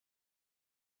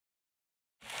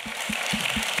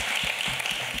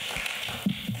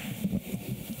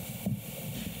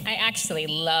I actually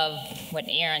love what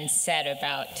Aaron said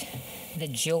about the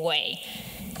joy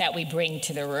that we bring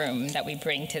to the room, that we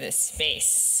bring to this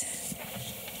space.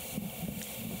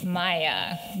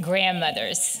 My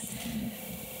grandmothers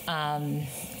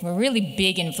were really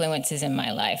big influences in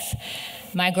my life.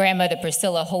 My grandmother,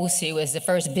 Priscilla Holsey, was the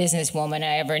first businesswoman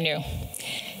I ever knew.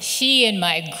 She and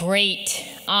my great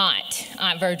aunt,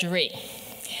 Aunt Vergerie,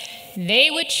 they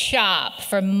would shop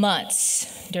for months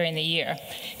during the year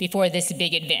before this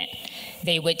big event.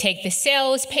 They would take the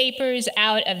sales papers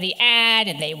out of the ad,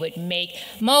 and they would make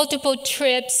multiple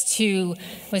trips to,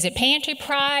 was it Pantry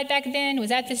Pride back then? Was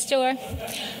that the store?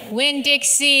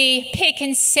 Winn-Dixie, Pick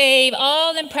and Save,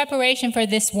 all in preparation for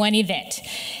this one event.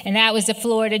 And that was the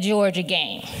Florida-Georgia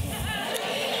game.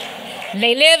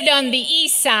 They lived on the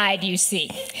east side, you see.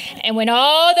 And when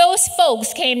all those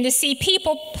folks came to see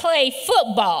people play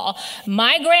football,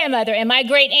 my grandmother and my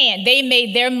great aunt, they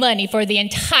made their money for the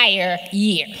entire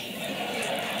year.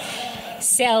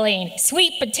 Selling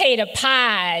sweet potato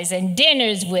pies and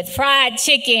dinners with fried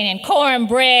chicken and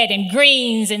cornbread and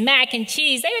greens and mac and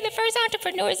cheese. They were the first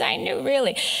entrepreneurs I knew,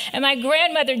 really. And my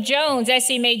grandmother Jones,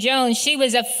 Essie Mae Jones, she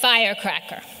was a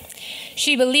firecracker.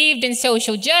 She believed in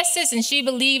social justice, and she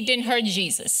believed in her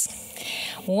Jesus.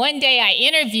 One day I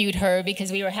interviewed her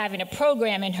because we were having a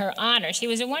program in her honor. She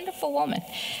was a wonderful woman.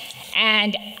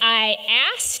 And I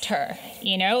asked her,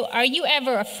 you know, are you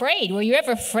ever afraid? Were you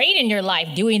ever afraid in your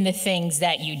life doing the things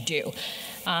that you do,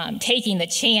 taking the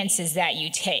chances that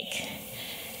you take?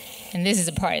 And this is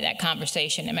a part of that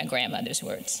conversation in my grandmother's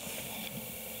words.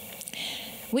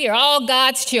 We are all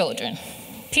God's children.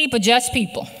 People just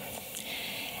people.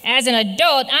 As an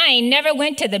adult, I ain't never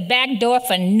went to the back door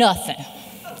for nothing.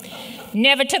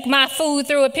 Never took my food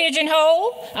through a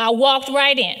pigeonhole. I walked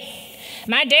right in.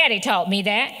 My daddy taught me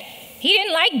that. He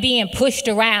didn't like being pushed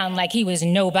around like he was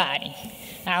nobody.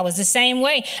 I was the same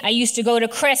way. I used to go to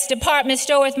Crest department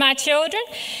store with my children.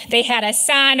 They had a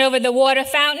sign over the water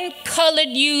fountain, colored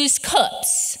used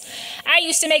cups. I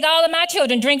used to make all of my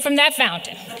children drink from that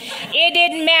fountain. It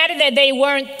didn't matter that they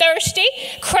weren't thirsty.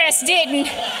 Crest didn't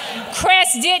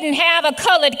have a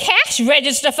colored cash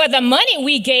register for the money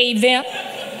we gave them.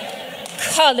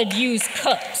 Colored used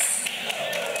cups.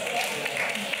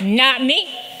 Not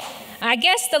me. I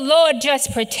guess the Lord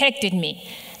just protected me.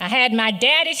 I had my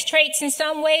daddy's traits in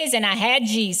some ways, and I had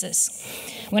Jesus.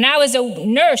 When I was a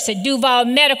nurse at Duval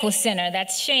Medical Center,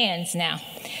 that's Shands now,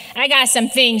 I got some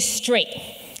things straight.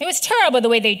 It was terrible the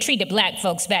way they treated black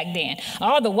folks back then.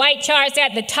 All the white charts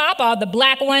at the top, all the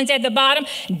black ones at the bottom.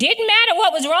 Didn't matter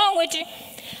what was wrong with you.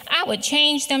 I would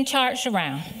change them charts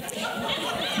around.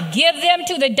 Give them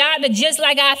to the doctor just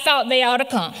like I thought they ought to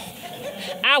come.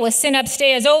 I was sent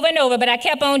upstairs over and over, but I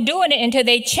kept on doing it until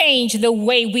they changed the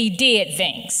way we did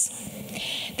things.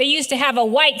 They used to have a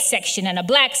white section and a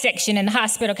black section in the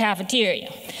hospital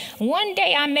cafeteria. One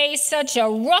day I made such a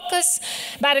ruckus.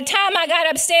 By the time I got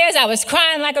upstairs, I was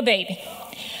crying like a baby.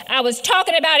 I was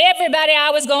talking about everybody I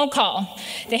was going to call.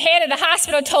 The head of the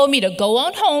hospital told me to go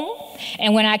on home,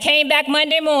 and when I came back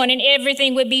Monday morning,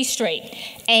 everything would be straight.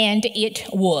 And it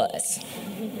was.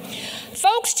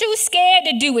 Folks too scared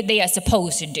to do what they are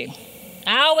supposed to do.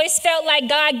 I always felt like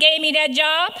God gave me that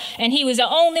job, and he was the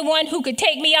only one who could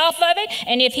take me off of it,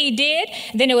 and if he did,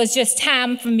 then it was just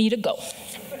time for me to go.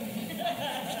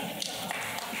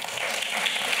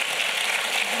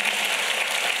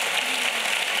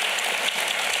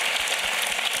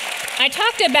 I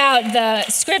talked about the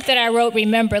script that I wrote,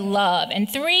 Remember Love,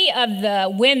 and three of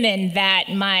the women that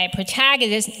my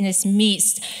protagonist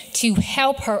meets to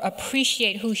help her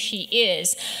appreciate who she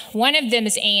is. One of them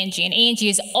is Angie, and Angie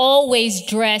is always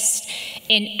dressed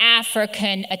in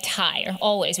African attire,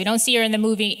 always. We don't see her in the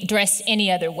movie dressed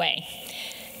any other way.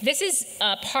 This is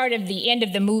part of the end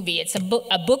of the movie. It's a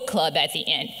book club at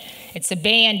the end. It's a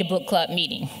band book club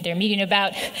meeting. They're meeting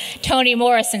about Toni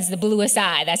Morrison's The Bluest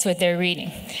Eye. That's what they're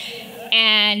reading.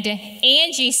 And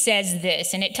Angie says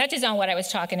this, and it touches on what I was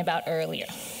talking about earlier.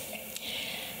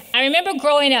 I remember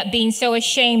growing up being so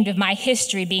ashamed of my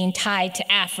history being tied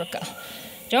to Africa.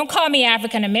 Don't call me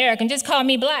African American, just call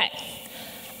me black.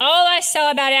 All I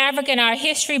saw about Africa in our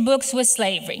history books was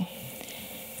slavery.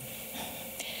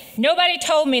 Nobody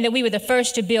told me that we were the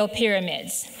first to build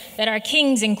pyramids, that our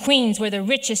kings and queens were the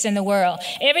richest in the world.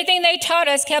 Everything they taught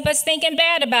us kept us thinking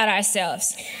bad about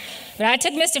ourselves. But I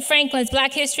took Mr. Franklin's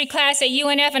Black History class at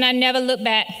UNF, and I never looked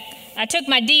back. I took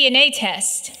my DNA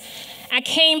test. I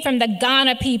came from the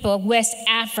Ghana people of West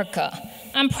Africa.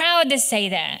 I'm proud to say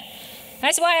that.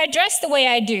 That's why I dress the way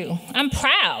I do. I'm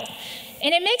proud.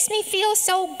 And it makes me feel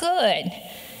so good.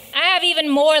 I have even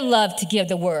more love to give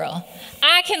the world.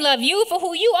 I can love you for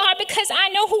who you are because I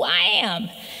know who I am.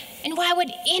 And why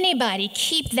would anybody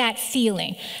keep that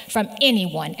feeling from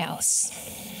anyone else?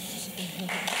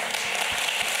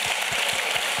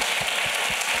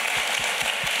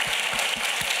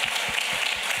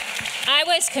 I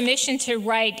was commissioned to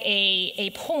write a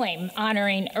poem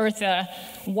honoring Eartha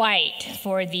White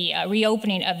for the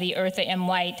reopening of the Eartha M.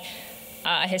 White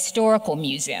Historical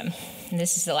Museum. And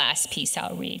this is the last piece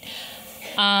I'll read.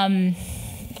 Eartha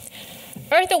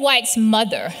White's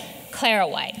mother, Clara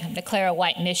White, of the Clara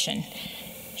White Mission,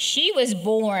 she was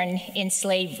born in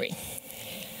slavery.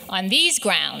 On these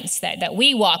grounds that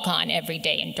we walk on every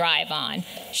day and drive on,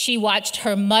 she watched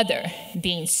her mother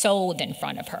being sold in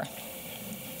front of her.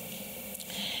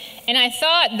 And I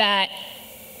thought that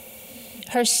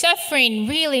her suffering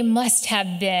really must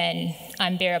have been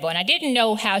unbearable. And I didn't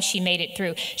know how she made it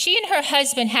through. She and her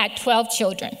husband had 12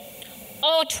 children.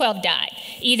 All 12 died,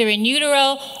 either in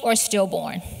utero or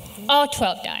stillborn. All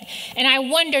 12 died. And I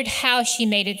wondered how she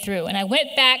made it through. And I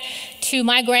went back to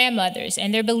my grandmothers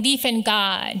and their belief in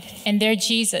God and their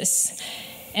Jesus.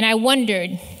 And I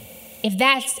wondered if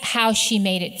that's how she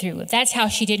made it through, if that's how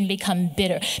she didn't become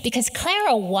bitter. Because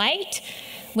Clara White,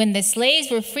 when the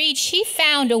slaves were freed, she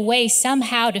found a way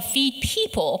somehow to feed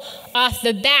people off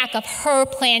the back of her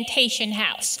plantation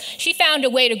house. She found a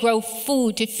way to grow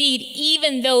food, to feed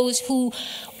even those who,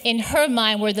 in her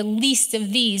mind, were the least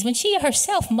of these, when she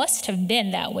herself must have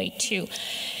been that way too.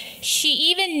 She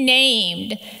even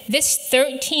named this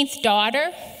 13th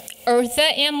daughter,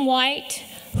 Eartha M. White,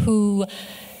 who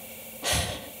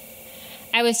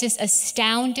I was just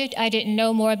astounded. I didn't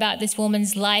know more about this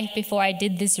woman's life before I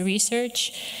did this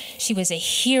research. She was a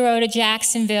hero to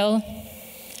Jacksonville.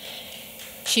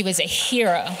 She was a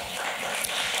hero.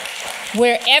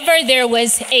 Wherever there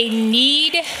was a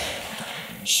need,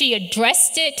 she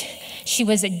addressed it. She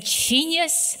was a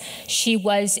genius. She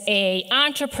was an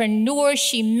entrepreneur.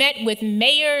 She met with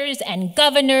mayors and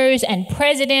governors and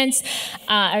presidents.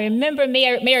 I remember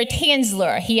Mayor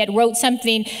Tansler, he had wrote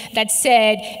something that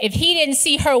said, if he didn't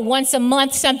see her once a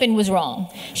month, something was wrong.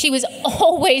 She was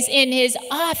always in his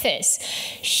office.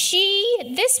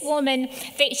 This woman,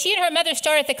 she and her mother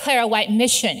started the Clara White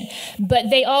Mission, but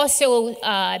they also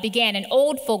began an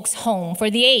old folks home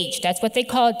for the aged. That's what they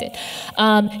called it.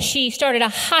 She started a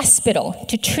hospital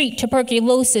to treat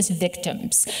tuberculosis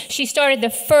victims. She started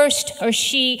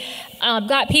she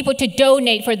got people to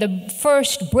donate for the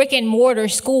first brick and mortar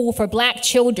school for black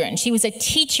children. She was a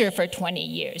teacher for 20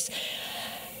 years.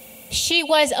 She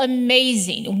was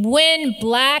amazing. When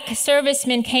black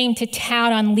servicemen came to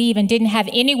town on leave and didn't have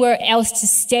anywhere else to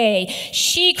stay,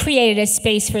 she created a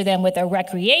space for them with a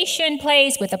recreation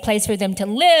place, with a place for them to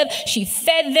live. She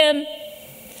fed them.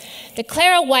 The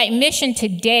Clara White Mission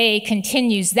today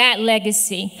continues that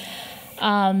legacy.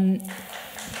 But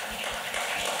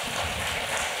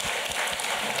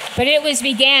it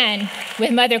began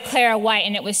with Mother Clara White,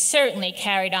 and it was certainly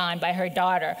carried on by her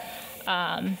daughter,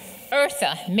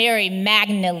 Eartha Mary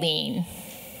Magdalene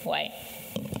White.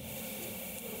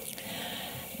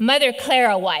 Mother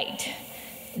Clara White,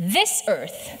 this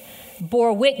earth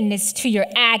bore witness to your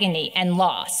agony and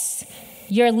loss.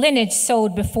 Your lineage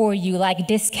sold before you like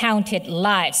discounted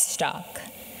livestock.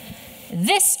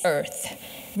 This earth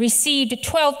received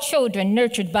 12 children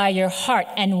nurtured by your heart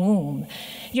and womb.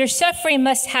 Your suffering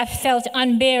must have felt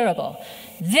unbearable,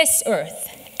 this earth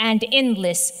and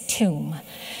endless tomb.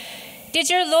 Did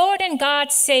your Lord and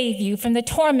God save you from the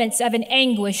torments of an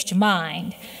anguished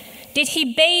mind? Did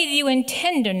he bathe you in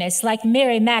tenderness like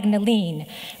Mary Magdalene,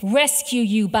 rescue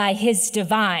you by his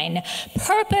divine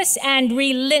purpose and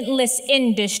relentless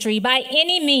industry? By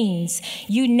any means,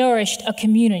 you nourished a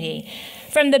community.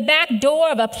 From the back door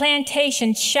of a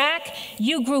plantation shack,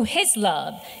 you grew his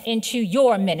love into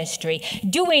your ministry,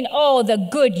 doing all the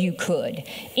good you could,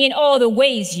 in all the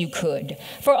ways you could,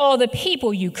 for all the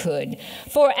people you could,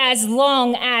 for as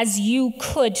long as you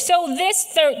could. So this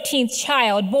 13th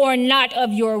child, born not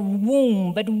of your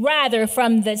womb, but rather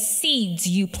from the seeds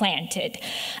you planted,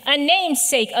 a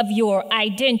namesake of your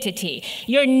identity,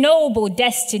 your noble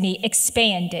destiny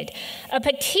expanded, a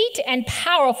petite and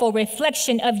powerful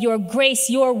reflection of your grace.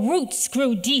 Your roots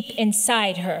grew deep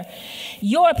inside her.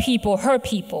 Your people, her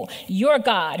people, your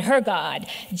God, her God,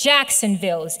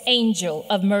 Jacksonville's angel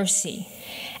of mercy.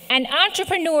 An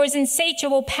entrepreneur's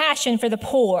insatiable passion for the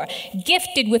poor,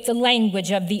 gifted with the language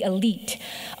of the elite.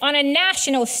 On a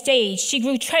national stage, she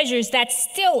grew treasures that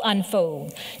still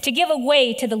unfold, to give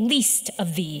away to the least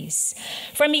of these.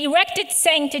 From erected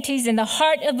sanctities in the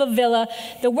heart of a villa,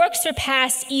 the work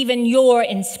surpassed even your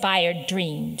inspired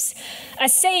dreams. A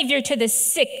savior to the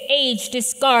sick, aged,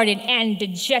 discarded, and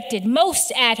dejected,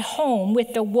 most at home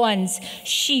with the ones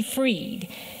she freed.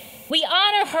 We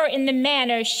honor her in the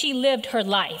manner she lived her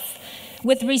life,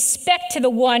 with respect to the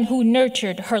one who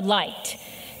nurtured her light.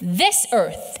 This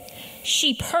earth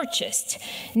she purchased,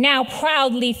 now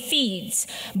proudly feeds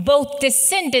both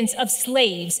descendants of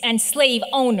slaves and slave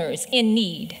owners in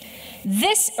need.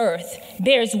 This earth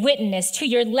bears witness to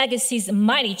your legacy's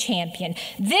mighty champion.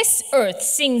 This earth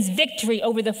sings victory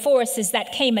over the forces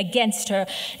that came against her,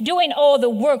 doing all the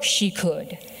work she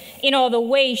could, in all the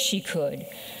ways she could,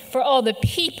 for all the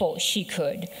people she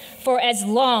could, for as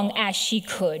long as she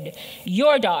could.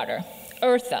 Your daughter,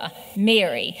 Eartha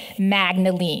Mary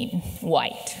Magdalene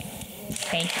White.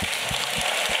 Thank you.